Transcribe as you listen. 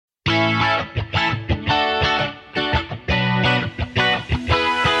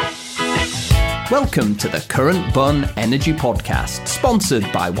Welcome to the Current Bun Energy Podcast, sponsored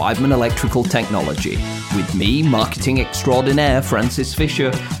by Weidman Electrical Technology, with me, marketing extraordinaire Francis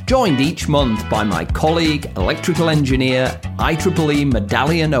Fisher, joined each month by my colleague, electrical engineer, IEEE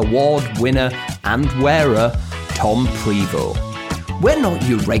Medallion Award winner and wearer, Tom Prevost. We're not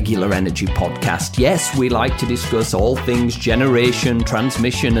your regular energy podcast. Yes, we like to discuss all things generation,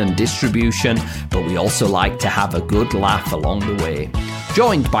 transmission and distribution, but we also like to have a good laugh along the way.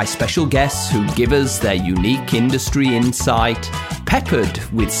 Joined by special guests who give us their unique industry insight, peppered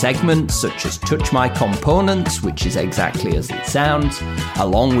with segments such as Touch My Components, which is exactly as it sounds,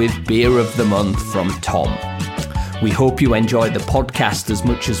 along with Beer of the Month from Tom. We hope you enjoy the podcast as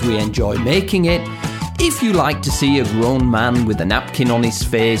much as we enjoy making it. If you like to see a grown man with a napkin on his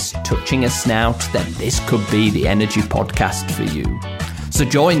face touching a snout, then this could be the energy podcast for you. So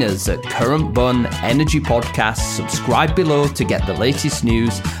join us at Current Bun Energy Podcast, subscribe below to get the latest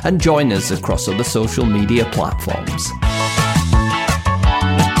news, and join us across other social media platforms.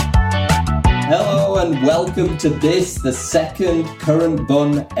 Hello and welcome to the second Current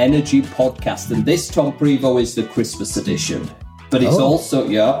Bun Energy Podcast. And this, Tom Prevost, is the Christmas edition. But it's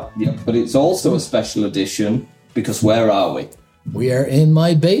but it's also a special edition because where are we? We are in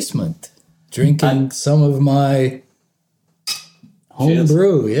my basement, drinking some of my home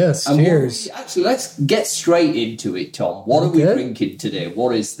brew. Yes, cheers. Actually, let's get straight into it, Tom. What are we drinking today?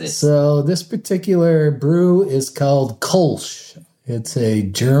 What is this? So this particular brew is called Kolsch. It's a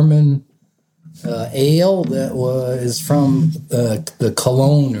German ale that is from the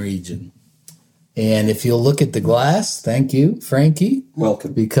Cologne region. And if you'll look at the glass, thank you, Frankie.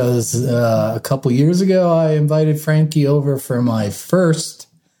 Welcome. Because a couple years ago, I invited Frankie over for my first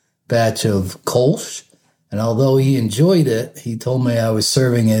batch of Kolsch. And although he enjoyed it, he told me I was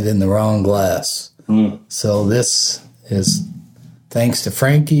serving it in the wrong glass. So this is, thanks to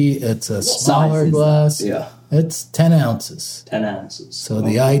Frankie, it's a smaller glass. Yeah. It's 10 ounces. 10 ounces. So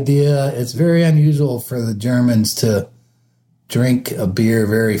the idea, it's very unusual for the Germans to drink a beer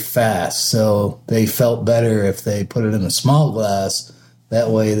very fast, so they felt better if they put it in a small glass. That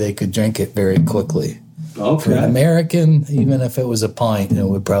way they could drink it very quickly. Okay. For an American, even if it was a pint, it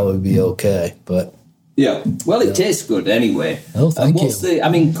would probably be okay. But yeah, well, it tastes good anyway. Oh, thank you.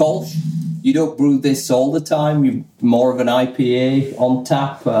 Kolsch, you don't brew this all the time. You're more of an IPA on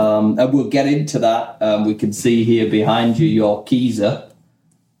tap, and we'll get into that. We can see here behind you your Keezer.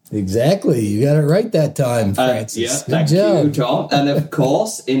 Exactly. You got it right that time, Francis. Thank you, Tom. And of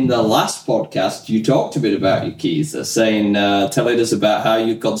course, in the last podcast, you talked a bit about your Keezer, telling us about how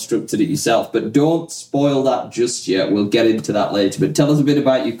you constructed it yourself. But don't spoil that just yet. We'll get into that later. But tell us a bit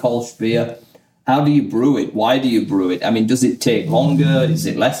about your Kolsch beer. How do you brew it? Why do you brew it? I mean, does it take longer? Is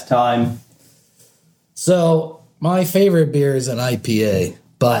it less time? So my favorite beer is an IPA,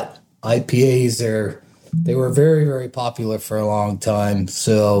 but IPAs they were very, very popular for a long time,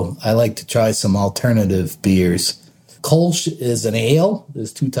 so I like to try some alternative beers. Kolsch is an ale.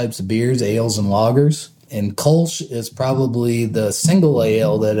 There's two types of beers, ales and lagers. And Kolsch is probably the single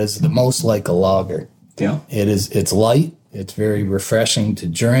ale that is the most like a lager. Yeah. It's light. It's very refreshing to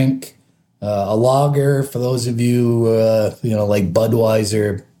drink. A lager, for those of you, like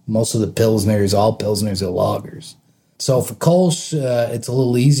Budweiser, most of the Pilsners, all Pilsners are lagers. So for Kolsch, it's a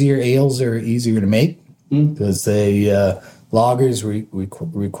little easier. Ales are easier to make. Because lagers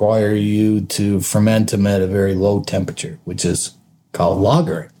require you to ferment them at a very low temperature, which is called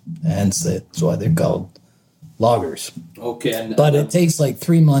lagering. Hence, that's why they're called lagers. Okay. But it takes like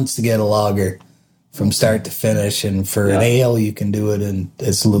 3 months to get a lager from start to finish. And for an ale, you can do it in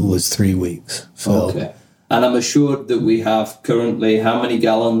as little as 3 weeks. So, okay. And I'm assured that we have currently how many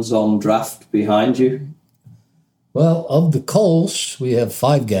gallons on draft behind you? Well, of the Kolsch, we have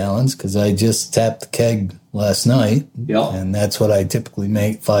 5 gallons because I just tapped the keg last night. Yeah. And that's what I typically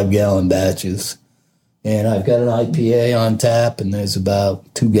make, 5-gallon batches. And I've got an IPA on tap, and there's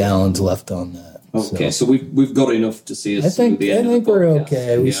about 2 gallons left on that. Okay, so we've got enough to see us through the end of the podcast. I think we're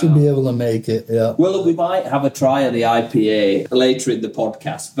okay. We should be able to make it, yeah. Well, we might have a try of the IPA later in the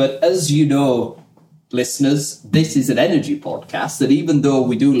podcast. But as you know, listeners, this is an energy podcast, and even though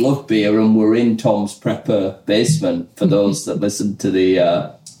we do love beer and we're in Tom's prepper basement, for those that listened to the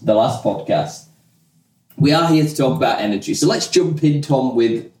last podcast, we are here to talk about energy. So let's jump in, Tom,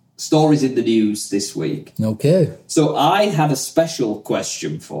 with stories in the news this week. Okay. So I had a special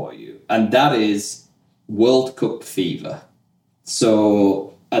question for you, and that is World Cup fever.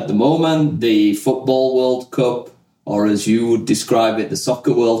 So at the moment, the Football World Cup, or as you would describe it, the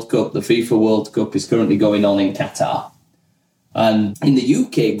Soccer World Cup, the FIFA World Cup, is currently going on in Qatar. And in the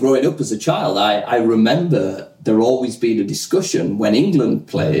UK, growing up as a child, I remember there always being a discussion when England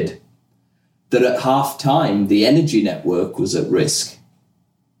played that at half-time, the energy network was at risk.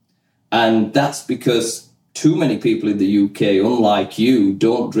 And that's because too many people in the UK, unlike you,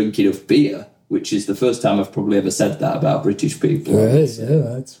 don't drink enough beer, which is the first time I've probably ever said that about British people. Right,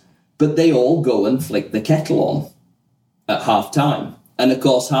 yeah. But they all go and flick the kettle on at half-time. And, of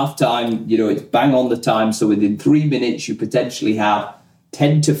course, half-time, it's bang on the time, so within 3 minutes you potentially have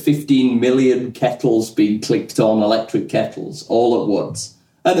 10 to 15 million kettles being clicked on, electric kettles, all at once.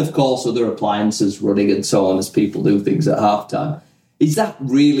 And, of course, other appliances running and so on as people do things at half-time. Is that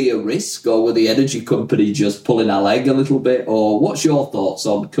really a risk, or were the energy company just pulling our leg a little bit? Or what's your thoughts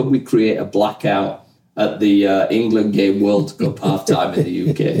on, can we create a blackout at the England game World Cup halftime in the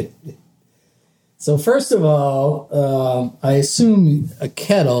UK? So first of all, I assume a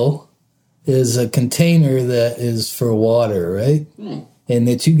kettle is a container that is for water, right? And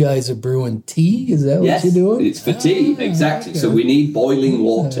that you guys are brewing tea? Is that what you're doing? It's for tea, exactly. Okay. So we need boiling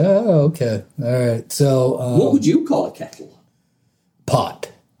water. Oh, okay. All right. So what would you call a kettle?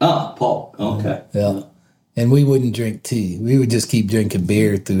 Pot. Pot. Okay. Yeah. And we wouldn't drink tea. We would just keep drinking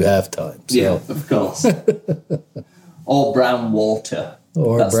beer through halftime. So. Yeah, of course. Or brown water.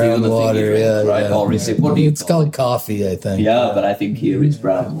 Or that's brown water, drink, right? Yeah. Or is it, what do you It's called coffee, I think. Yeah, but I think here it's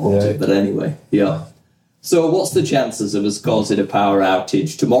brown water. Right. But anyway, yeah. So what's the chances of us causing a power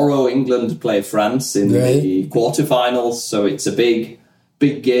outage? Tomorrow, England play France in the quarterfinals, so it's a big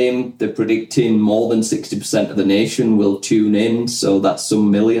game. They're predicting more than 60% of the nation will tune in, so that's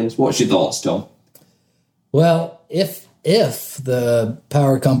some millions. What's your thoughts, Tom? Well, if the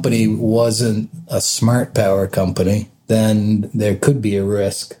power company wasn't a smart power company, then there could be a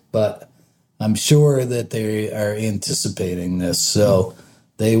risk. But I'm sure that they are anticipating this. So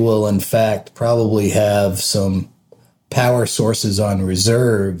they will, in fact, probably have some power sources on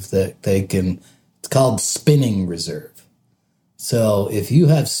reserve that they can, it's called spinning reserve. So if you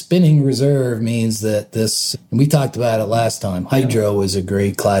have spinning reserve means that this, and we talked about it last time, hydro is a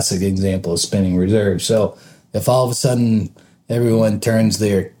great classic example of spinning reserve. So if all of a sudden everyone turns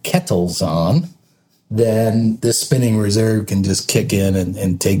their kettles on, then this spinning reserve can just kick in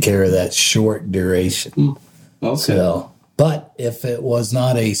and take care of that short duration. Okay. So, but if it was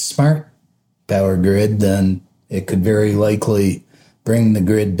not a smart power grid, then it could very likely bring the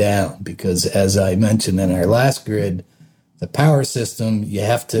grid down because, as I mentioned in our last grid, the power system, you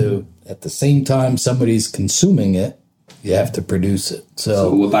have to, at the same time somebody's consuming it, you have to produce it.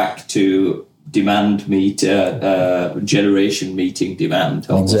 So we're back to demand generation meeting demand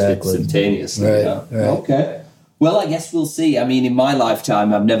almost instantaneously. Right. Okay. Well, I guess we'll see. I mean, in my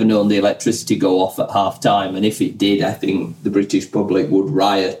lifetime, I've never known the electricity go off at half time. And if it did, I think the British public would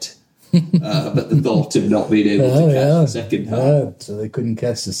riot. But the thought of not being able to catch the second half. Yeah, so they couldn't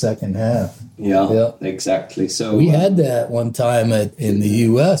catch the second half. Yeah. Exactly. So we had that one time in the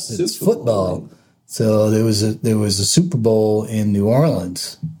U.S. It's football. So there was a Super Bowl in New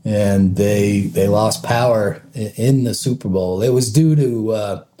Orleans, and they lost power in the Super Bowl. It was due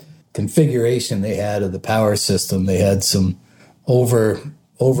to configuration they had of the power system. They had some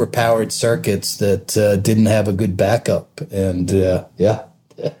overpowered circuits that didn't have a good backup, and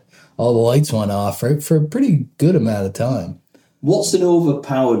all the lights went off for a pretty good amount of time. What's an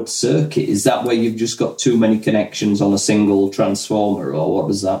overpowered circuit? Is that where you've just got too many connections on a single transformer, or what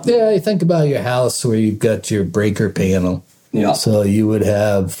does that mean? Yeah, you think about your house where you've got your breaker panel. Yeah. So you would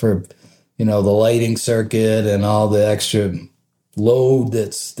have for, the lighting circuit and all the extra load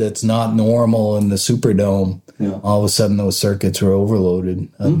that's not normal in the Superdome. Yeah. All of a sudden those circuits were overloaded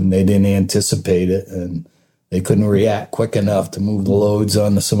and they didn't anticipate it, and they couldn't react quick enough to move the loads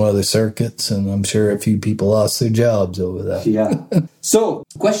onto some other circuits, and I'm sure a few people lost their jobs over that. Yeah. So,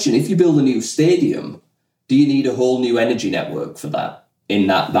 question, if you build a new stadium, do you need a whole new energy network for that, in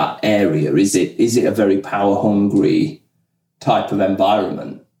that area? Is it a very power-hungry type of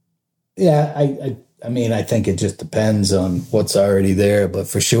environment? Yeah, I mean, I think it just depends on what's already there, but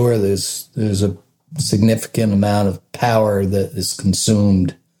for sure there's a significant amount of power that is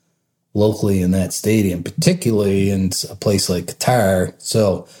consumed locally in that stadium, particularly in a place like Qatar.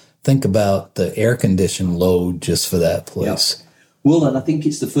 So think about the air conditioned load just for that place. Yeah. Well, and I think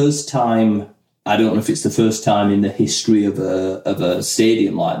it's the first time, I don't know if it's the first time in the history of a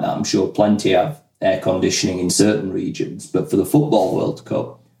stadium like that. I'm sure plenty have air conditioning in certain regions, but for the Football World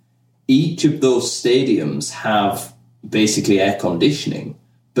Cup, each of those stadiums have basically air conditioning,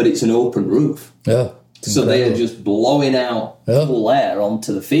 but it's an open roof. Yeah. So they are just blowing out full air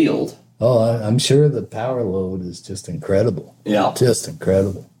onto the field. Oh, I'm sure the power load is just incredible. Yeah. Just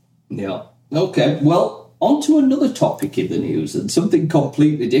incredible. Yeah. Okay. Well, on to another topic in the news and something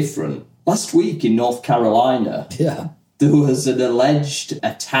completely different. Last week in North Carolina, there was an alleged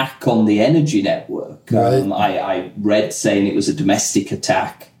attack on the energy network. Right. I read saying it was a domestic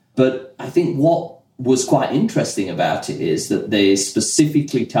attack. But I think what was quite interesting about it is that they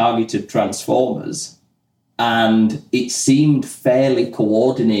specifically targeted transformers, and it seemed fairly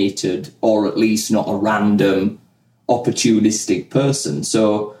coordinated, or at least not a random opportunistic person.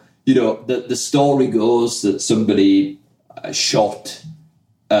 So, the story goes that somebody shot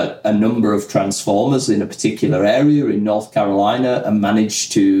a number of transformers in a particular area in North Carolina and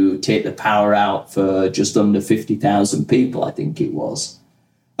managed to take the power out for just under 50,000 people, I think it was.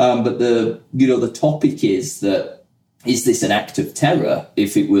 But the topic is this an act of terror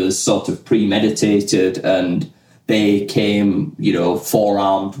if it was sort of premeditated and they came,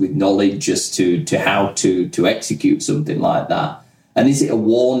 forearmed with knowledge as to how to execute something like that? And is it a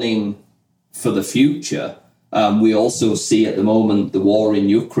warning for the future? We also see at the moment the war in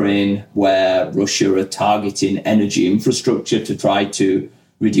Ukraine, where Russia are targeting energy infrastructure to try to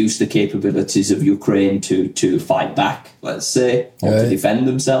reduce the capabilities of Ukraine to fight back, let's say, or to defend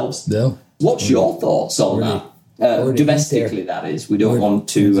themselves. No. What's your thoughts on that? Domestically, that is. We don't want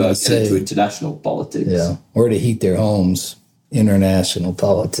to get into international politics. Yeah, or to heat their homes, international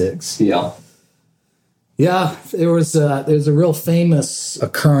politics. Yeah. Yeah, there's a real famous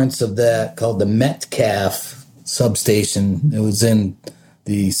occurrence of that called the Metcalf substation. It was in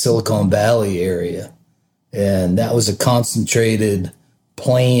the Silicon Valley area, and that was a concentrated,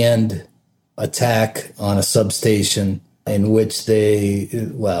 planned attack on a substation in which they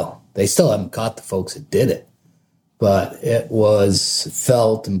still haven't caught the folks that did it, but it was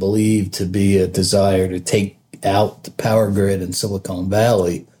felt and believed to be a desire to take out the power grid in Silicon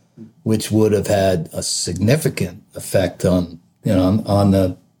Valley, which would have had a significant effect on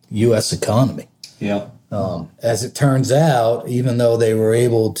the U.S. economy. Yeah. As it turns out, even though they were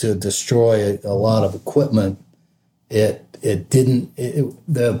able to destroy a lot of equipment, the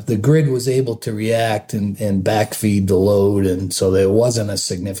grid was able to react and backfeed the load, and so there wasn't a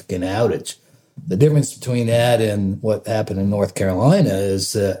significant outage. The difference between that and what happened in North Carolina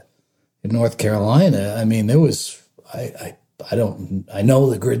is that in North Carolina, I mean, there was I know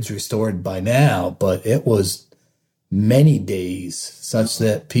the grid's restored by now, but it was many days such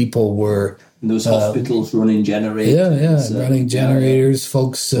that people were. And those hospitals running generators. Running generators. Yeah.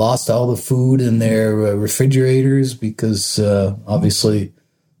 Folks lost all the food in their refrigerators because obviously,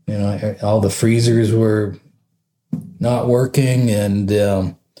 all the freezers were not working. And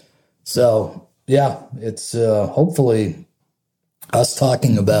it's hopefully us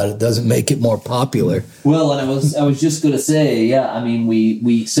talking about it doesn't make it more popular. Well, and I was just going to say, I mean,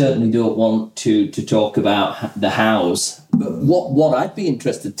 we certainly don't want to talk about the hows. But what I'd be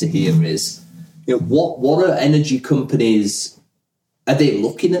interested to hear is, what are energy companies? Are they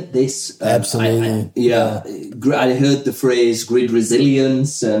looking at this? Absolutely. I heard the phrase grid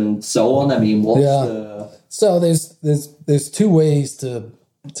resilience and so on. I mean, So there's two ways to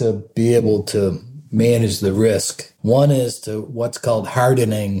be able to manage the risk. One is to what's called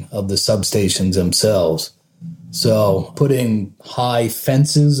hardening of the substations themselves. So putting high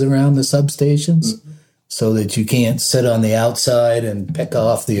fences around the substations so that you can't sit on the outside and pick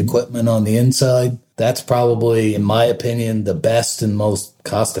off the equipment on the inside. That's probably, in my opinion, the best and most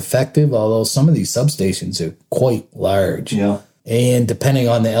cost effective, although some of these substations are quite large. Yeah. And depending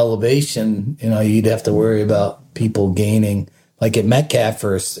on the elevation, you'd have to worry about people gaining. Like at Metcalf,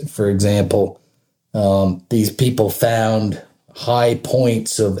 for example, these people found high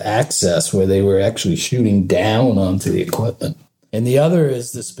points of access where they were actually shooting down onto the equipment. And the other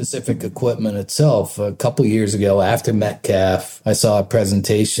is the specific equipment itself. A couple of years ago, after Metcalf, I saw a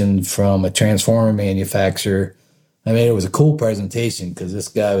presentation from a transformer manufacturer. I mean, it was a cool presentation because this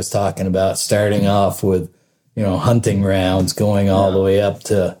guy was talking about starting off with, hunting rounds going all the way up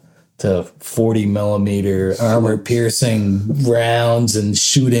to 40 millimeter armor piercing rounds and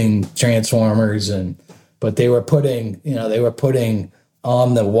shooting transformers. But they were putting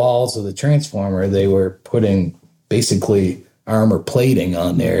on the walls of the transformer, they were putting basically armor plating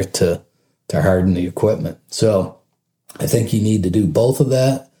on there to harden the equipment. So I think you need to do both of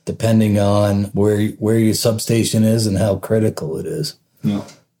that depending on where your substation is and how critical it is. Yeah.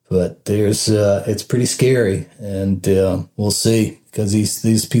 But it's pretty scary, and we'll see, because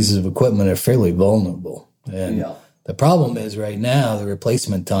these pieces of equipment are fairly vulnerable. And the problem is right now the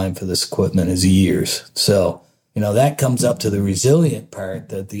replacement time for this equipment is years. So that comes up to the resilient part,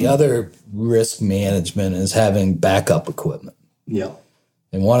 that the other risk management is having backup equipment. Yeah.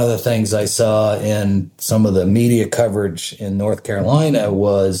 And one of the things I saw in some of the media coverage in North Carolina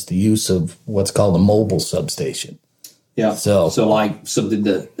was the use of what's called a mobile substation. Yeah. So like something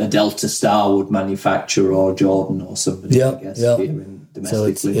that a Delta Star would manufacture, or Jordan or somebody, I guess, here in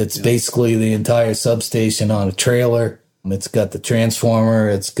domestically. So it's basically the entire substation on a trailer. It's got the transformer.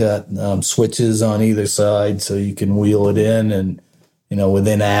 It's got switches on either side, so you can wheel it in, and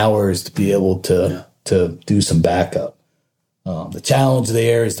within hours to be able to do some backup. The challenge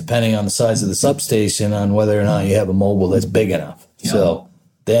there is depending on the size of the substation on whether or not you have a mobile that's big enough. Yeah. So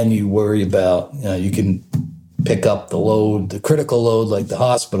then you worry about you can pick up the load, the critical load, like the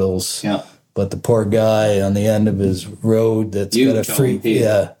hospitals. Yeah. But the poor guy on the end of his road that's got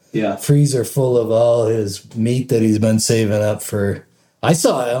a freezer full of all his meat that he's been saving up for. I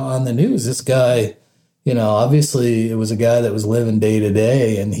saw on the news this guy, obviously it was a guy that was living day to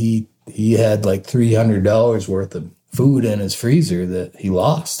day, and he had like $300 worth of food in his freezer that he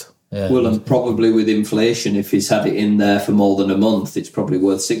lost. Well, and probably with inflation, if he's had it in there for more than a month, it's probably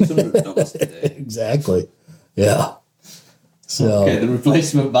worth $600 a day. Exactly. Yeah. So the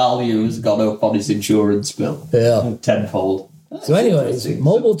replacement value has gone up on his insurance bill. Yeah. Tenfold. So anyways,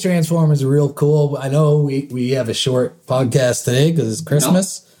 mobile transformers are real cool. I know we have a short podcast today because it's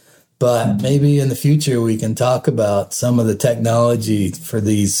Christmas, but maybe in the future we can talk about some of the technology for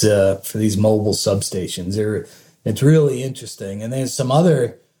these mobile substations. It's really interesting. And there's some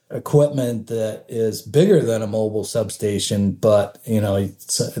other equipment that is bigger than a mobile substation, but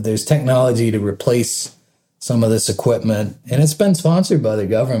there's technology to replace some of this equipment, and it's been sponsored by the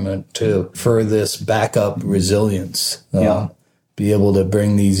government too for this backup resilience. Be able to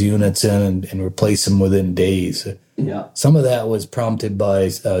bring these units in and replace them within days. Yeah, some of that was prompted by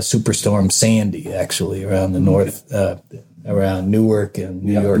Superstorm Sandy, actually, around the north, around Newark and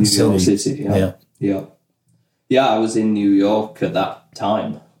New York City. Yeah, I was in New York at that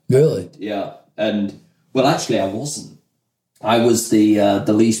time. Really? Yeah, and well, actually, I wasn't. I was the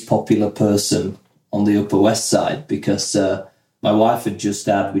least popular person on the Upper West Side because my wife we just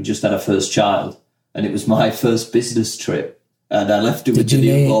had our first child, and it was my first business trip. And I left her with the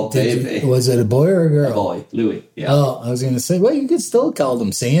newborn baby. Was it a boy or a girl? A boy, Louis. Yeah. Oh, I was going to say, well, you could still call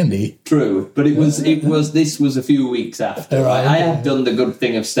them Sandy. True, but this was a few weeks after. Right. I had done the good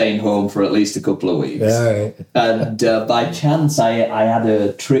thing of staying home for at least a couple of weeks. All right. And by chance, I had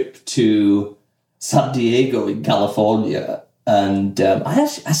a trip to San Diego in California, and I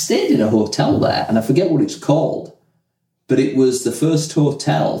stayed in a hotel there, and I forget what it's called, but it was the first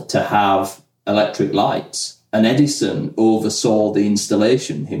hotel to have electric lights. And Edison oversaw the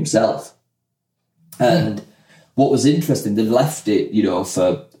installation himself. And what was interesting, they'd left it,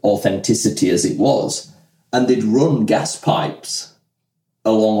 for authenticity as it was, and they'd run gas pipes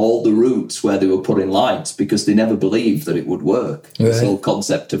along all the routes where they were putting lights because they never believed that it would work. Right. This whole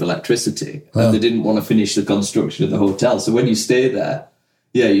concept of electricity. Oh. And they didn't want to finish the construction of the hotel. So when you stay there,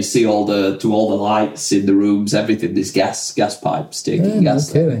 you see all the lights in the rooms, everything, there's gas pipes taking gas.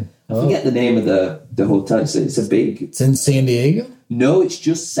 No kidding. I forget the name of the hotel. It's a big... It's in San Diego? No, it's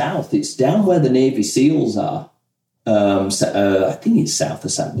just south. It's down where the Navy SEALs are. I think it's south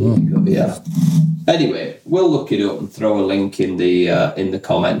of San Diego, yeah. Anyway, we'll look it up and throw a link in the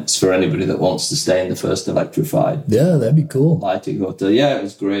comments for anybody that wants to stay in the first electrified. Yeah, that'd be cool. Lighting hotel. Yeah, it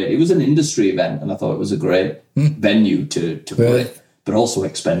was great. It was an industry event, and I thought it was a great venue to play, but also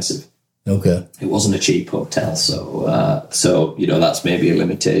expensive. Okay. It wasn't a cheap hotel, so that's maybe a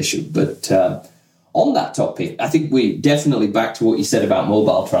limitation. But on that topic, I think we definitely, back to what you said about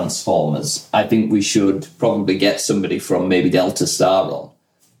mobile transformers, I think we should probably get somebody from maybe Delta Star on,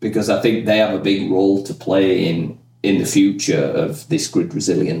 because I think they have a big role to play in the future of this grid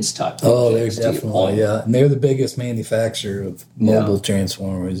resilience type. Oh, there's definitely, yeah. And they're the biggest manufacturer of mobile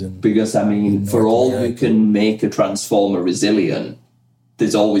transformers. Because, for all you can make a transformer resilient,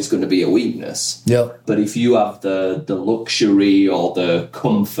 there's always going to be a weakness. Yep. But if you have the luxury or the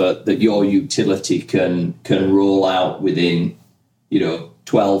comfort that your utility can roll out within,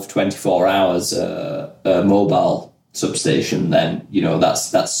 12, 24 hours a mobile substation, then,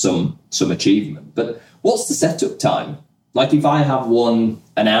 that's some achievement. But what's the setup time? Like if I have one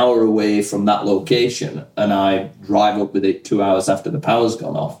an hour away from that location and I drive up with it 2 hours after the power's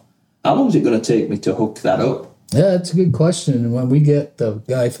gone off, how long is it going to take me to hook that up? Yeah, that's a good question. And when we get the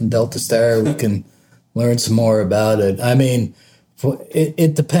guy from Delta Star, we can learn some more about it.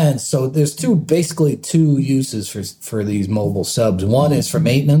 It depends. So there's basically two uses for these mobile subs. One is for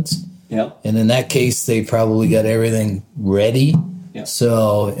maintenance. Yeah. And in that case, they probably got everything ready. Yeah.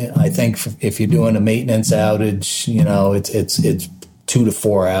 So I think if you're doing a maintenance outage, it's 2 to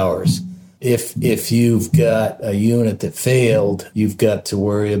 4 hours. If you've got a unit that failed, you've got to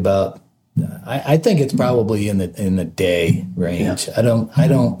worry about. I think it's probably in the day range. Yeah. I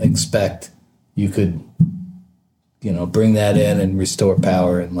don't expect you could bring that in and restore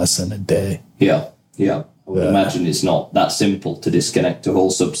power in less than a day. Yeah. I would imagine it's not that simple to disconnect a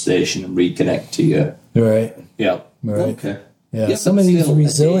whole substation and reconnect to your... Right. Yeah. Right. Okay. Yeah, some of these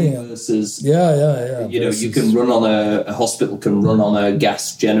resilient versus, yeah. You can run on a hospital can run on a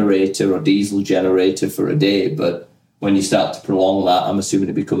gas generator or diesel generator for a day, but when you start to prolong that, I'm assuming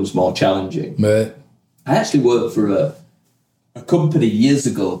it becomes more challenging. Right. I actually worked for a company years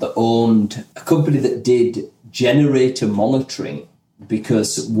ago that owned a company that did generator monitoring,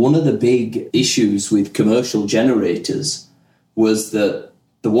 because one of the big issues with commercial generators was that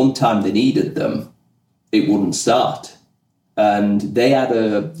the one time they needed them, it wouldn't start. And they had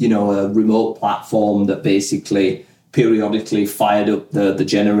a remote platform that basically periodically fired up the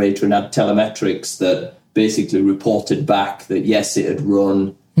generator and had telemetrics that basically reported back that yes, it had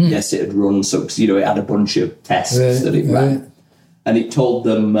run. So it had a bunch of tests that it ran, and it told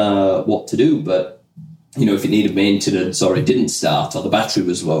them what to do. But if it needed maintenance or it didn't start or the battery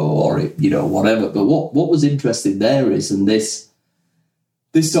was low or it, whatever. But what was interesting there is, and this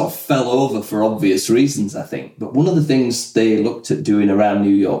sort of fell over for obvious reasons, I think. But one of the things they looked at doing around New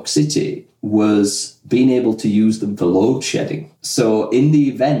York City was being able to use them for load shedding. So in the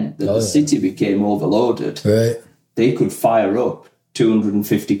event that the city became overloaded, they could fire up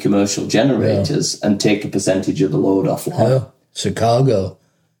 250 commercial generators and take a percentage of the load offline. Yeah.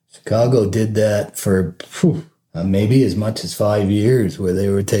 Chicago did that for maybe as much as 5 years, where they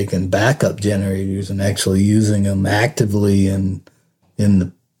were taking backup generators and actually using them actively in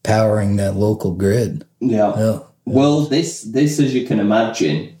the powering that local grid. Yeah. Well, this, as you can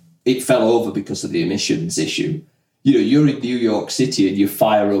imagine, it fell over because of the emissions issue. You're in New York City and you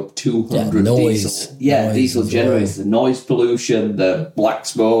fire up 200 diesel generators, the noise pollution, the black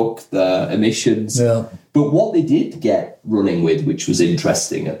smoke, the emissions. Yeah. But what they did get running with, which was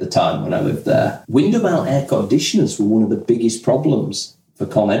interesting at the time when I lived there, window mount air conditioners were one of the biggest problems for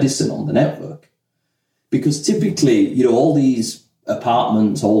Con Edison on the network. Because typically, all these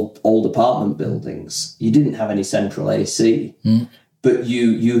apartments, old apartment buildings, you didn't have any central AC. But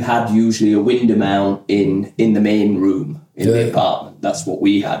you had usually a window mount in the main room in the apartment. That's what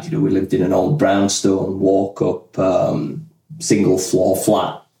we had. We lived in an old brownstone walk-up single-floor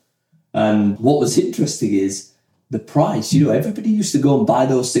flat. And what was interesting is the price. Everybody used to go and buy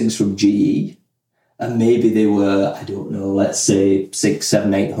those things from GE, and maybe they were, I don't know, let's say $600,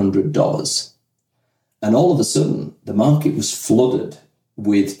 $700, $800. And all of a sudden, the market was flooded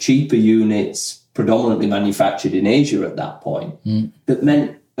with cheaper units, predominantly manufactured in Asia at that point. That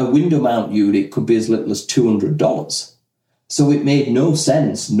meant a window mount unit could be as little as $200. So it made no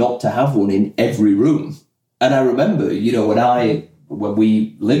sense not to have one in every room. And I remember, when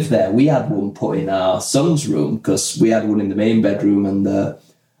we lived there, we had one put in our son's room because we had one in the main bedroom and the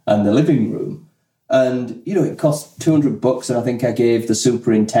living room. And, it cost $200, and I think I gave the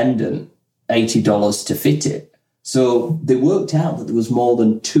superintendent $80 to fit it. So they worked out that there was more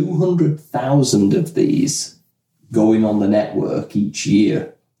than 200,000 of these going on the network each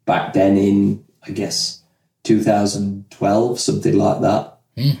year back then in, I guess, 2012, something like that.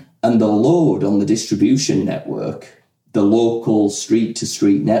 And the load on the distribution network, the local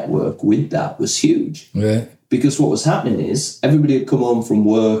street-to-street network with that was huge. Because what was happening is everybody had come home from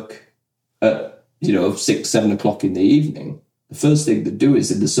work at, 6, 7 o'clock in the evening. The first thing they'd do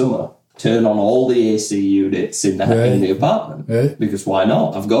is in the summer, turn on all the AC units in the apartment because why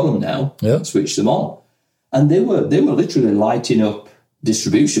not? I've got them now. Switch them on, and they were literally lighting up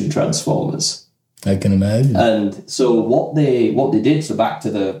distribution transformers. I can imagine. And so what they did. So back to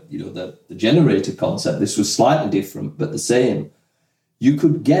the generator concept. This was slightly different, but the same. You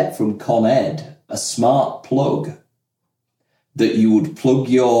could get from Con Ed a smart plug that you would plug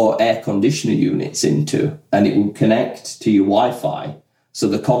your air conditioner units into, and it would connect to your Wi-Fi. So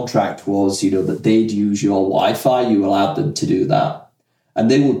the contract was, that they'd use your Wi-Fi, you allowed them to do that.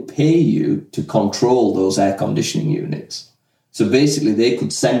 And they would pay you to control those air conditioning units. So basically they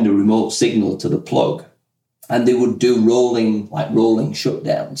could send a remote signal to the plug and they would do rolling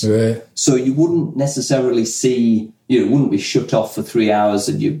shutdowns. So you wouldn't necessarily see, it wouldn't be shut off for 3 hours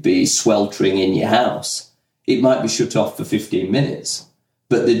and you'd be sweltering in your house. It might be shut off for 15 minutes.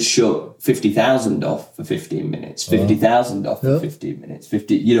 But they'd shut 50,000 off for 15 minutes, 50,000 off for 15 minutes,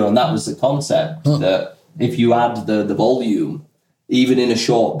 and that was the concept that if you add the volume, even in a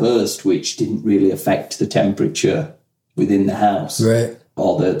short burst, which didn't really affect the temperature within the house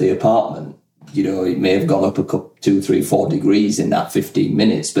or the apartment, it may have gone up a couple, 2, 3, 4 degrees in that 15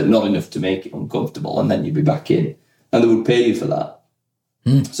 minutes, but not enough to make it uncomfortable. And then you'd be back in and they would pay you for that.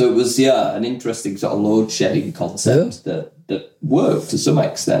 So it was, an interesting sort of load shedding concept that that work to some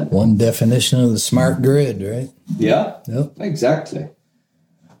extent. One definition of the smart grid, right? Yeah, Yep. exactly.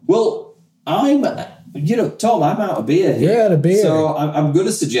 Well, Tom, I'm out of beer here. You're out of beer. So I'm going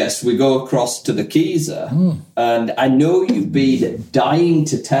to suggest we go across to the Keezer. And I know you've been dying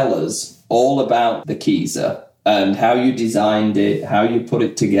to tell us all about the Keezer and how you designed it, how you put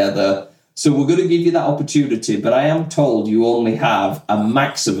it together. So we're going to give you that opportunity, but I am told you only have a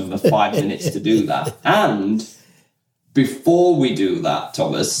maximum of 5 minutes to do that. And before we do that,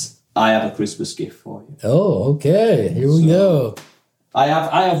 Thomas, I have a Christmas gift for you. Oh, okay. Here we go. I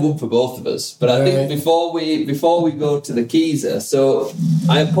have one for both of us, but I think before we go to the Keezer, so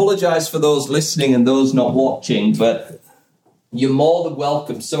I apologise for those listening and those not watching, but you're more than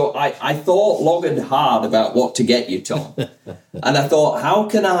welcome. So I thought long and hard about what to get you, Tom, and I thought, how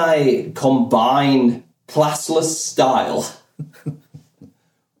can I combine classless style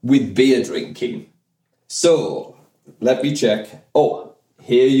with beer drinking? So let me check. Oh,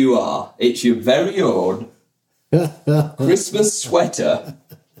 here you are. It's your very own Christmas sweater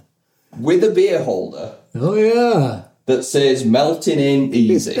with a beer holder. Oh, yeah. That says melting in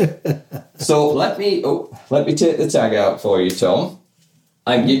easy. So let me take the tag out for you, Tom.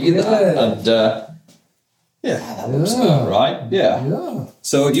 I give you that, and that looks about right. Yeah.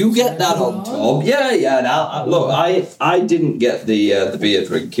 So you get that on top. Yeah. Now look, I didn't get the beer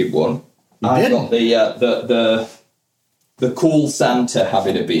drinking one. I got the cool Santa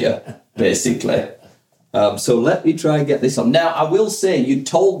having a beer, basically. So let me try and get this on. Now, I will say, you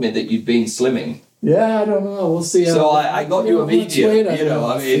told me that you'd been slimming. Yeah, I don't know. We'll see. So I got you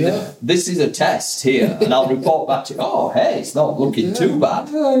immediate. This is a test here, and I'll report back to you. Oh, hey, it's not looking too bad.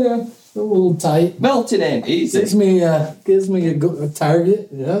 Yeah. A little tight. Melting in, easy. Gives me a target.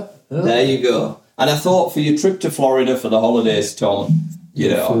 Yeah. There you go. And I thought for your trip to Florida for the holidays, Tom,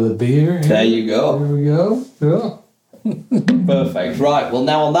 For the beer. There you go. There we go. Yeah. Perfect. Right, well,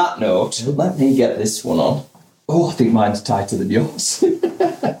 now on that note, let me get this one on. Oh, I think mine's tighter than yours.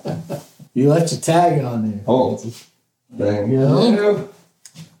 You left your tag on there. Oh, there you go.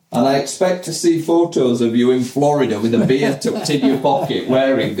 And I expect to see photos of you in Florida with a beer tucked in your pocket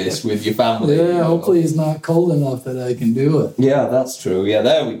wearing this with your family. Yeah, hopefully it's not cold enough that I can do it. Yeah, that's true. Yeah,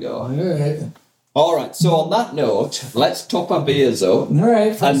 there we go. All right, so on that note, let's top our beers up. All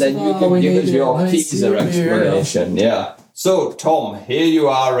right. And then you can give us your Keezer explanation. Yeah. So, Tom, here you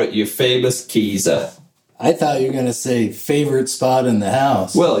are at your famous Keezer. I thought you were going to say favorite spot in the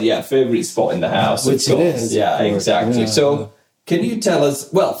house. Well, yeah, favourite spot in the house. Which it is. Yeah, exactly. Yeah. So, can you tell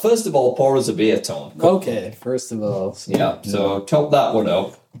us, well, first of all, pour us a beer, Tom. Okay, first of all. So top that one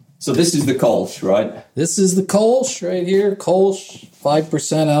up. So this is the Kolsch, right? This is the Kolsch right here. Kolsch,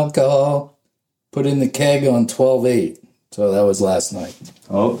 5% alcohol. Put in the keg on 12/8. So that was last night.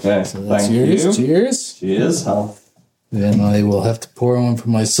 Okay, so that's yours. Cheers. Cheers. Then I will have to pour one for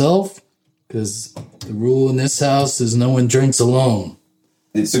myself, because the rule in this house is no one drinks alone.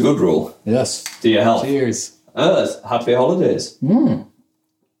 It's a good rule. Yes. To your health. Cheers. Happy holidays.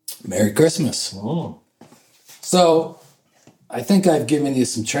 Merry Christmas. So, I think I've given you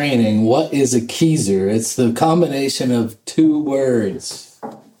some training. What is a Keezer? It's the combination of two words.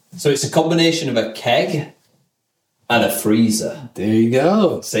 So it's a combination of a keg and a freezer. There you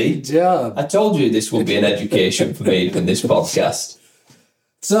go. See? Good job. I told you this would be an education for me in this podcast.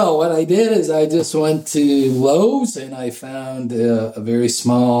 So what I did is I just went to Lowe's and I found a very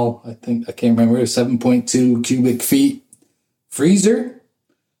small, I can't remember, 7.2 cubic feet freezer.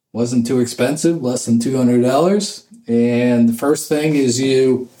 Wasn't too expensive, less than $200. And the first thing is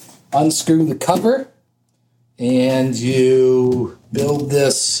you unscrew the cover and you build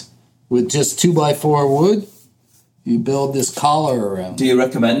this with just 2x4 wood. You build this collar around. Do you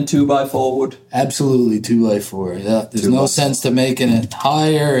recommend 2x4 wood? Absolutely 2x4. Yeah, there's no sense to making it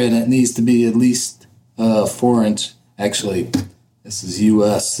higher, and it needs to be at least 4 inch. Actually, this is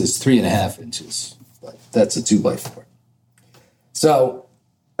US. It's 3.5 inches, but that's a 2x4. So,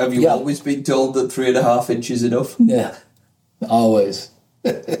 have you always been told that 3.5 inches enough? Yeah, always.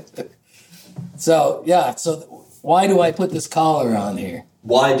 So why do I put this collar on here?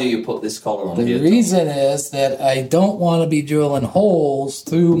 Why do you put this collar on here? The reason is that I don't want to be drilling holes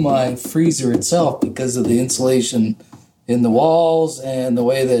through my freezer itself because of the insulation in the walls and the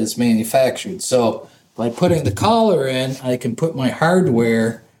way that it's manufactured. So by putting the collar in, I can put my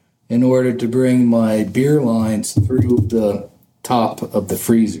hardware in order to bring my beer lines through the top of the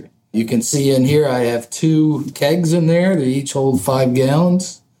freezer. You can see in here I have 2 kegs in there. They each hold 5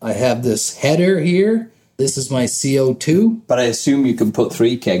 gallons. I have this header here This is my CO2. But I assume you can put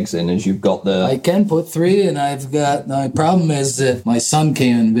 3 kegs in as you've got the... I can put 3, and I've got... My problem is that my son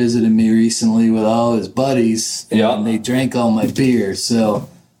came and visited me recently with all his buddies, and they drank all my beer, so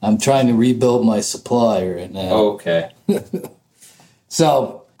I'm trying to rebuild my supply right now. Okay.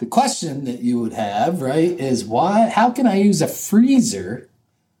 So the question that you would have, right, is how can I use a freezer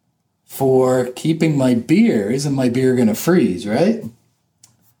for keeping my beer? Isn't my beer going to freeze, right?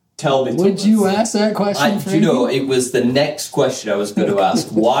 Tell me. Would you ask that question, do you know, it was the next question I was going to ask.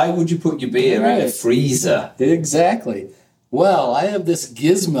 Why would you put your beer in a freezer? Exactly. Well, I have this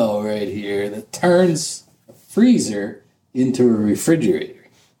gizmo right here that turns a freezer into a refrigerator.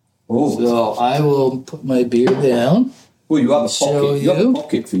 Oh. So I will put my beer down. Well, you have a pocket. You have a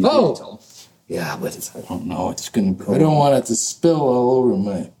pocket for your beer, Tom. Yeah, but I don't know. It's going to... I don't want it to spill all over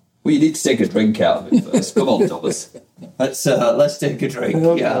me. Well, you need to take a drink out of it first. Come on, Thomas. Let's take a drink.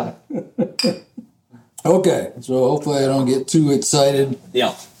 Okay. Yeah. Okay. So hopefully I don't get too excited.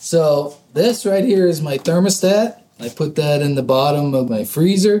 Yeah. So this right here is my thermostat. I put that in the bottom of my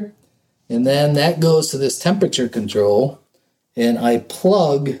freezer, and then that goes to this temperature control, and I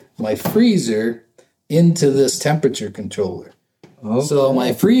plug my freezer into this temperature controller. Okay. So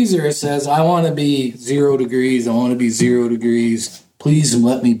my freezer says, I want to be 0 degrees. I want to be 0 degrees. Please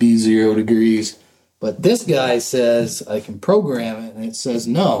let me be 0 degrees. But this guy says I can program it, and it says,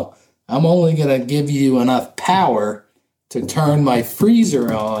 no, I'm only going to give you enough power to turn my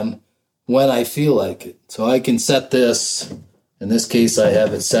freezer on when I feel like it. So I can set this, in this case, I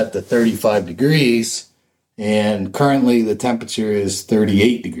have it set to 35 degrees, and currently the temperature is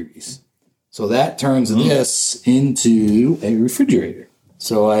 38 degrees. So that turns this into a refrigerator.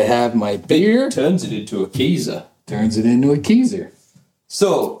 So I have my beer. Turns it into a Keezer. Turns it into a Keezer.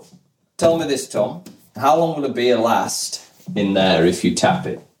 So, tell me this, Tom. How long will a beer last in there if you tap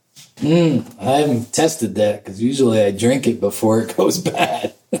it? I haven't tested that because usually I drink it before it goes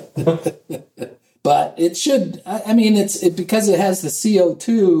bad. But it should, I mean, it's because it has the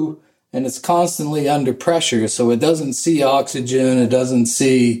CO2 and it's constantly under pressure, so it doesn't see oxygen, it doesn't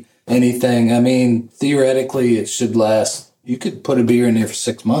see anything. I mean, theoretically, it should last. You could put a beer in there for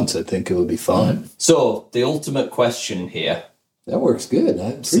 6 months. I think it would be fine. So, the ultimate question here. That works good. I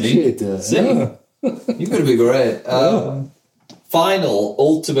appreciate that. See? Yeah. You're going to be great. Final,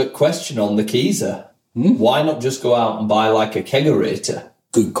 ultimate question on the Keezer. Why not just go out and buy like a kegerator?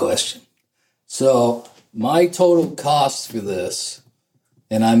 Good question. So, my total cost for this,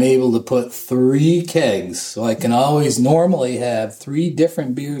 and I'm able to put 3 kegs, so I can always normally have 3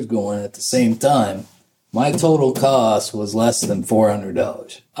 different beers going at the same time. My total cost was less than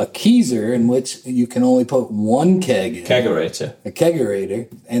 $400. A Keezer, in which you can only put 1 keg in. Kegerator. A kegerator.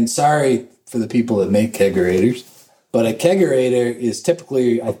 And sorry for the people that make kegerators, but a kegerator is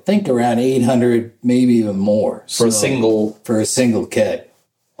typically, I think, around $800, maybe even more. For a single keg.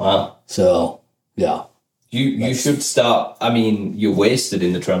 Wow. So, yeah. You should start, I mean, you're wasted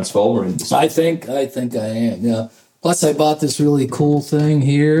in the transformer industry. I think I am, yeah. Plus, I bought this really cool thing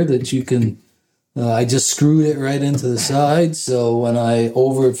here that you can... I just screwed it right into the side, so when I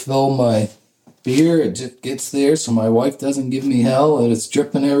overfill my beer, it just gets there so my wife doesn't give me hell and it's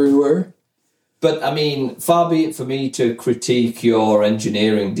dripping everywhere. But, I mean, far be it for me to critique your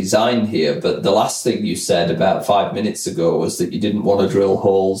engineering design here, but the last thing you said about 5 minutes ago was that you didn't want to drill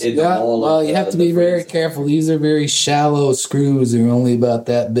holes in the wall. Well, you have to be very careful. These are very shallow screws. They're only about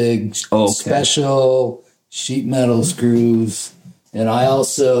that big. Okay. Special sheet metal screws. And I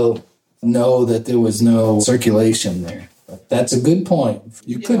also... know that there was no circulation there. But that's a good point.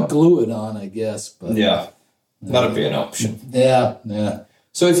 You could glue it on, I guess. But yeah, that'd be an option. Yeah.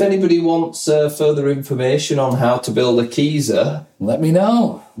 So if anybody wants further information on how to build a Keezer, let me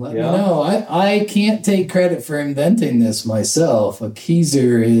know. Let me know. I can't take credit for inventing this myself. A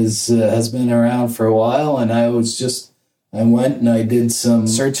Keezer has been around for a while, and I went and I did some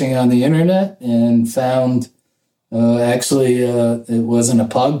searching on the internet and found... it wasn't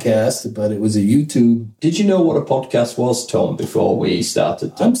a podcast, but it was a YouTube. Did you know what a podcast was, Tom, before we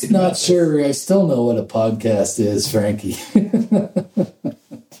started talking? I'm not sure. I still know what a podcast is, Frankie.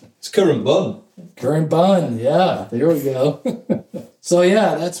 It's Current Bun. Current Bun, yeah. There we go. So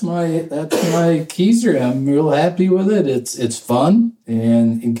yeah, that's my Keezer. I'm real happy with it. It's fun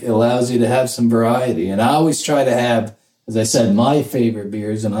and it allows you to have some variety. And I always try to have, as I said, my favorite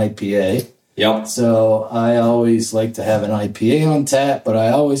beer is an IPA. Yep. So I always like to have an IPA on tap, but I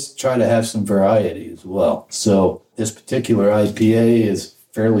always try to have some variety as well. So this particular IPA is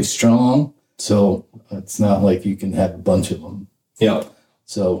fairly strong, so it's not like you can have a bunch of them. Yep.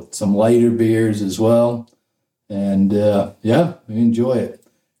 So some lighter beers as well. And we enjoy it.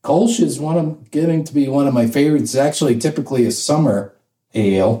 Kolsch is getting to be one of my favorites. It's actually typically a summer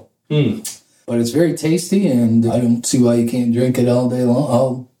ale, but it's very tasty, and I don't see why you can't drink it all day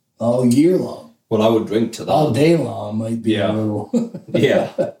long, all year long. Well, I would drink to that. All day long might be a little...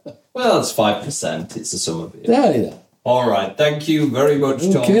 Yeah. Well, it's 5%. It's a summer beer. Yeah. All right. Thank you very much,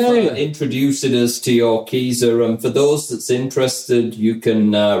 Tom, for introducing us to your Keezer. And for those that's interested, you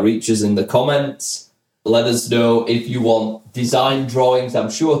can reach us in the comments. Let us know if you want design drawings.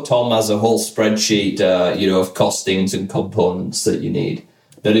 I'm sure Tom has a whole spreadsheet, of costings and components that you need,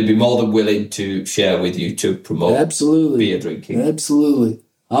 that he'd be more than willing to share with you to promote beer drinking. Absolutely.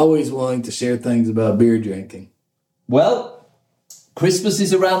 Always willing to share things about beer drinking. Well, Christmas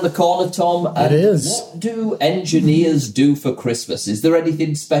is around the corner, Tom. It is. What do engineers do for Christmas? Is there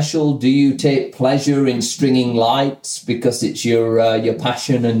anything special? Do you take pleasure in stringing lights because it's your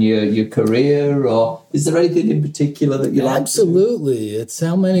passion and your career? Or is there anything in particular that you like? Absolutely. It's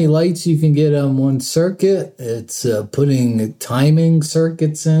how many lights you can get on one circuit. It's putting timing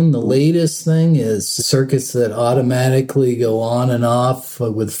circuits in. The latest thing is circuits that automatically go on and off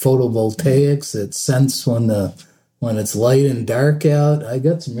with photovoltaics. It sense when it's light and dark out. I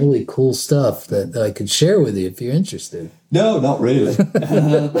got some really cool stuff that I could share with you if you're interested. No, not really.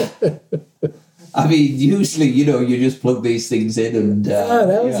 I mean, usually, you just plug these things in and...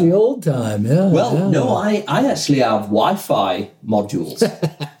 that was the old time, yeah. Well, no, I actually have Wi-Fi modules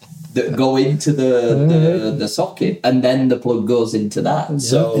that go into the socket, and then the plug goes into that. Yeah,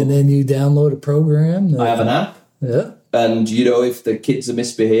 so and then you download a program. I have an app. Yeah. And, if the kids are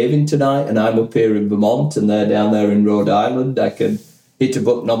misbehaving tonight and I'm up here in Vermont and they're down there in Rhode Island, I can hit a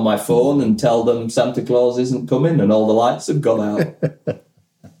button on my phone and tell them Santa Claus isn't coming and all the lights have gone out.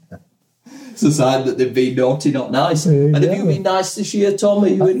 It's a sign that they've been naughty, not nice. And have you been nice this year, Tom? Are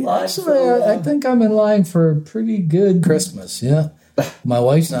you in line? Actually, I think I'm in line for a pretty good Christmas, yeah. My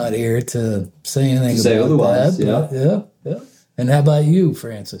wife's not here to say anything about otherwise, that. Yeah. And how about you,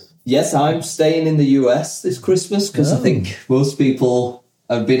 Francis? Yes, I'm staying in the US this Christmas because I think most people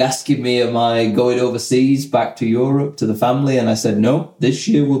have been asking me, am I going overseas back to Europe to the family? And I said, no, this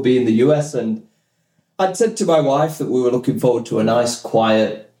year we'll be in the US. And I'd said to my wife that we were looking forward to a nice,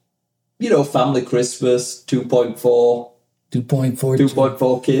 quiet, family Christmas,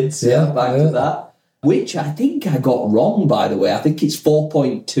 2.4 kids, back to that. Which I think I got wrong, by the way. I think it's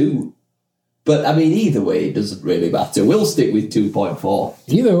 4.2. But, I mean, either way, it doesn't really matter. We'll stick with 2.4.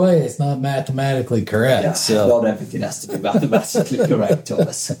 Either way, it's not mathematically correct. Yeah, so. Not everything has to be mathematically correct,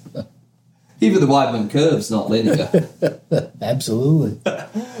 Thomas. Even the Weidman curve's not linear. Absolutely.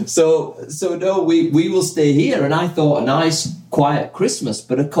 So no, we will stay here. And I thought a nice, quiet Christmas.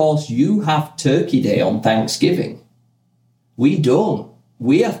 But, of course, you have Turkey Day on Thanksgiving. We don't.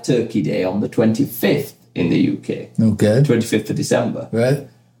 We have Turkey Day on the 25th in the UK. Okay. 25th of December. Right.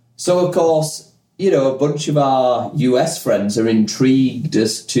 So, of course, a bunch of our US friends are intrigued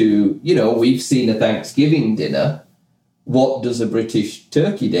as to, we've seen a Thanksgiving dinner. What does a British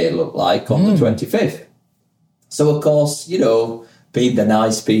Turkey Day look like on the 25th? So, of course, being the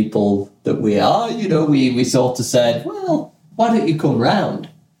nice people that we are, we sort of said, well, why don't you come round?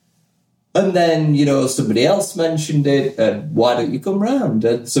 And then, somebody else mentioned it, and why don't you come round?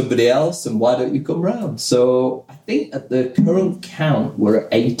 And somebody else, and why don't you come round? So I think at the current count, we're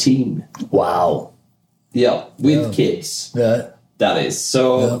at 18. Wow. Yeah, with kids. Yeah. That is.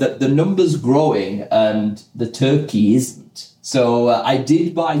 So the number's growing, and the turkey isn't. So I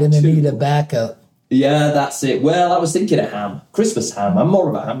did buy Gonna need a backup. Yeah, that's it. Well, I was thinking a ham. Christmas ham. I'm more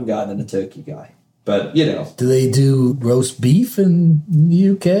of a ham guy than a turkey guy. But, Do they do roast beef in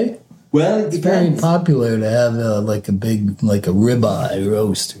the UK? Well, it depends. It's very popular to have a ribeye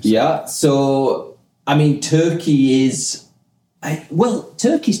roast. Yeah, so, I mean, turkey is...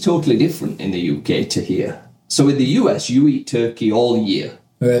 turkey's totally different in the UK to here. So in the US, you eat turkey all year.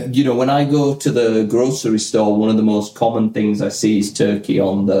 Right. When I go to the grocery store, one of the most common things I see is turkey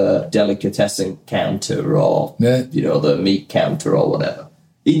on the delicatessen counter or, the meat counter or whatever.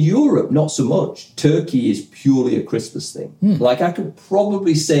 In Europe, not so much. Turkey is purely a Christmas thing. Like, I could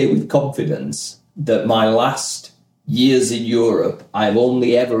probably say with confidence that my last years in Europe, I've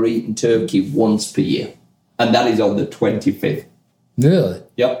only ever eaten turkey once per year. And that is on the 25th. Really?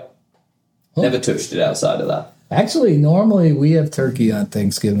 Yep. Huh. Never touched it outside of that. Actually, normally we have turkey on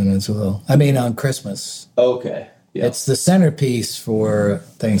Thanksgiving as well. I mean, on Christmas. Okay. Yeah. It's the centerpiece for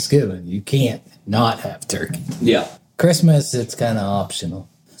Thanksgiving. You can't not have turkey. Yeah. Christmas, it's kind of optional.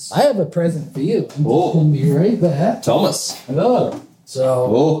 I have a present for you. I'll be right back. Thomas. Hello.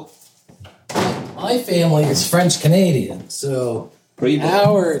 So, my family is French-Canadian. So,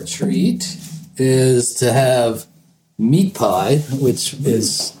 our treat is to have meat pie, which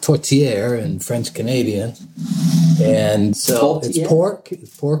is tortillere in French Canadian. And so it's pork.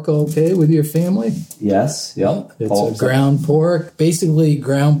 Is pork okay with your family? Yes, yeah. It's a ground pork, basically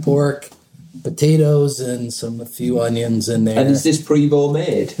ground pork, potatoes, and a few onions in there. And is this Prevo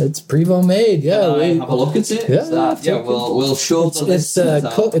made? It's Prevo made, yeah. Can I have a look at it? Yeah, we'll show the listeners.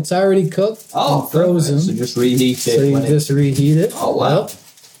 It's already cooked. Oh, frozen. So just reheat it. So you just reheat it. Oh, wow. Yep.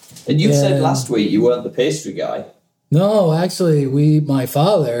 And you said last week you weren't the pastry guy. No, actually, my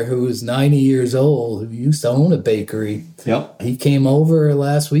father, who was 90 years old, who used to own a bakery, he came over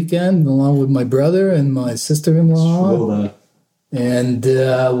last weekend along with my brother and my sister-in-law. And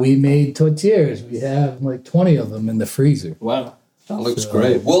we made tortillas. We have like 20 of them in the freezer. Wow, that looks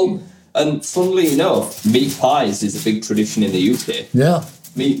great. Well, and funnily enough, meat pies is a big tradition in the UK. Yeah.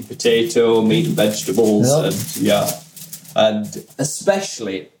 Meat and potato, meat and vegetables, and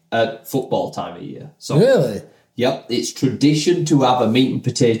especially at football time of year. So, really? Yep, it's tradition to have a meat and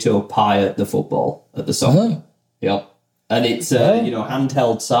potato pie at the soccer. Yep, and it's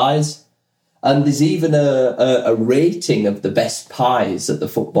handheld size, and there's even a rating of the best pies at the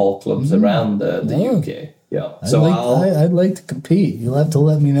football clubs around the UK. Yeah, so I'd like to compete. You'll have to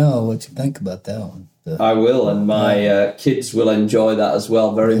let me know what you think about that one. I will, and my kids will enjoy that as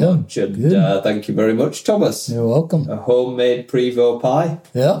well very much. And thank you very much, Thomas. You're welcome. A homemade Prevo pie.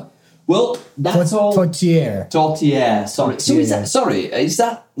 Yeah. Well, that's all. Tortillere. Sorry. So is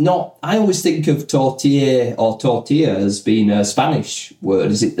that not... I always think of tortilla or tortilla as being a Spanish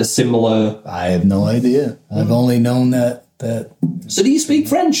word. Is it a similar... I have no idea. I've only known that... So do you speak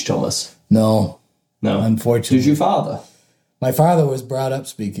French, Thomas? No, unfortunately. Does your father? My father was brought up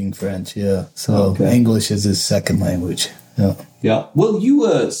speaking French, yeah. So English is his second language. Yeah. Well, you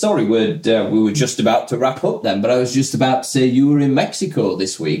were... Sorry, we were just about to wrap up then, but I was just about to say you were in Mexico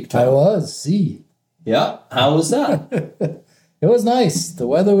this week, Tom. I was, Yeah? How was that? It was nice. The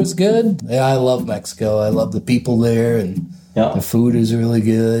weather was good. Yeah, I love Mexico. I love the people there, and the food is really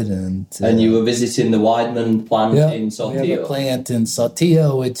good. And you were visiting the Weidman plant in Saltillo? We have a plant in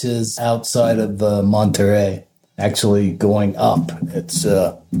Saltillo, which is outside of Monterrey, actually going up. It's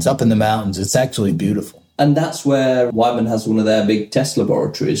up in the mountains. It's actually beautiful. And that's where Weidman has one of their big test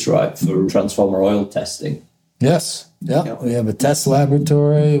laboratories, right, for transformer oil testing. Yes. Yeah. We have a test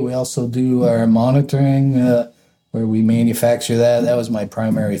laboratory. We also do our monitoring where we manufacture that. That was my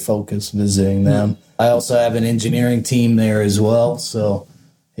primary focus, visiting them. I also have an engineering team there as well, so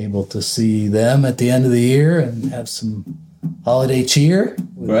able to see them at the end of the year and have some holiday cheer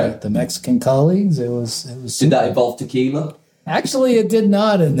with the Mexican colleagues. It was super. Did that involve tequila? Actually, it did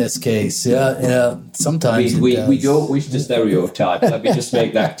not in this case. Yeah. Sometimes we don't wish to stereotype. Let me just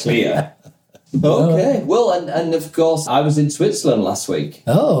make that clear. Okay. Well, and of course, I was in Switzerland last week.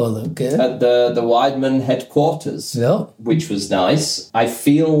 Oh, okay. At the Weidman headquarters, which was nice. I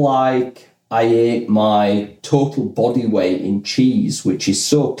feel like I ate my total body weight in cheese, which is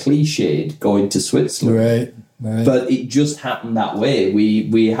so cliched going to Switzerland. Right. But it just happened that way.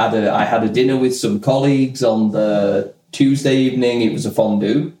 I had a dinner with some colleagues on the Tuesday evening. It was a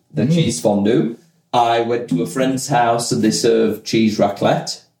fondue, cheese fondue. I went to a friend's house and they served cheese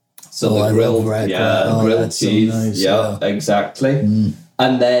raclette. So the grilled, grilled cheese. So nice, exactly.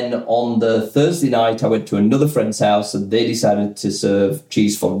 And then on the Thursday night, I went to another friend's house and they decided to serve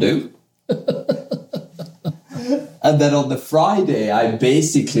cheese fondue. And then on the Friday, I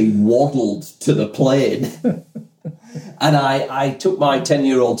basically waddled to the plane. And I took my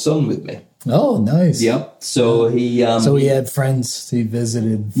 10-year-old son with me. Oh, nice. Yep. So he had friends he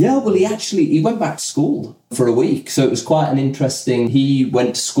visited. Yeah, well, he went back to school for a week. So it was quite an interesting... He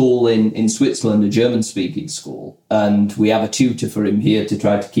went to school in Switzerland, a German-speaking school. And we have a tutor for him here to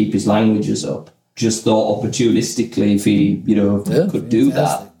try to keep his languages up. Just thought opportunistically if he, could do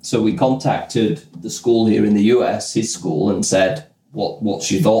that. So we contacted the school here in the US, his school, and said... What's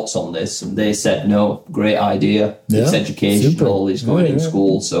your thoughts on this? And they said, no, great idea. It's educational. He's going in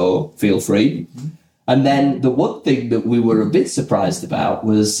school, so feel free. And then the one thing that we were a bit surprised about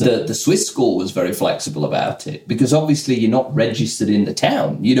was that the Swiss school was very flexible about it, because obviously you're not registered in the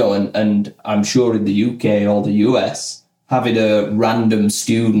town, and I'm sure in the UK or the US, having a random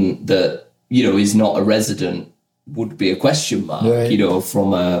student that, is not a resident would be a question mark,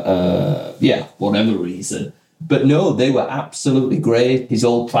 from whatever reason. But no, they were absolutely great. His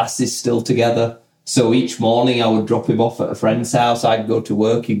whole class is still together. So each morning I would drop him off at a friend's house. I'd go to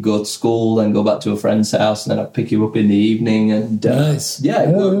work, he'd go to school, then go back to a friend's house, and then I'd pick him up in the evening. And nice. It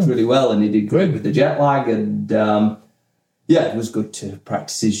worked really well, and he did great with the jet lag. And it was good to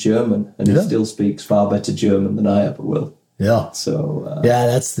practice his German. And he still speaks far better German than I ever will. Yeah. So yeah,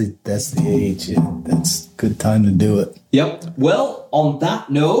 that's the age. Yeah, that's a good time to do it. Yep. Well, on that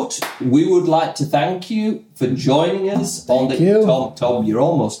note, we would like to thank you for joining us Thank you. Tom, you're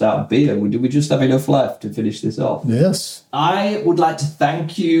almost out of beer. Do we just have enough left to finish this off? Yes. I would like to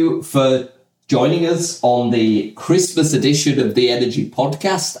thank you for joining us on the Christmas edition of the Energy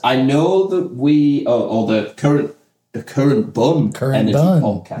Podcast. I know that the Current Bun Energy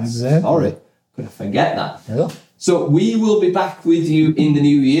Podcast. Exactly. Sorry, could I forget that? Yeah. So we will be back with you in the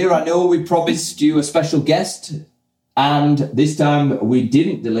new year. I know we promised you a special guest, and this time we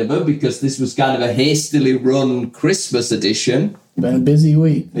didn't deliver because this was kind of a hastily run Christmas edition. Been a busy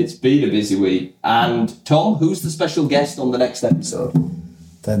week. It's been a busy week. And Tom, who's the special guest on the next episode?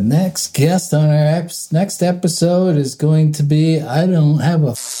 The next guest on our next episode is going to be, I don't have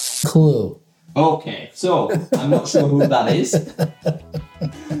a clue. Okay, so I'm not sure who that is,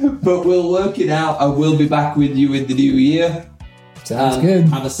 but we'll work it out and we'll be back with you in the new year. Sounds good.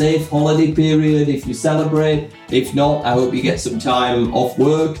 Have a safe holiday period if you celebrate. If not, I hope you get some time off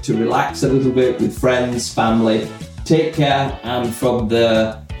work to relax a little bit with friends, family. Take care, and from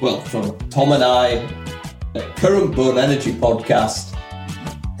Tom and I at Current Bun Energy Podcast,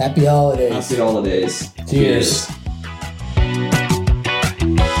 Happy holidays. Happy holidays. Cheers.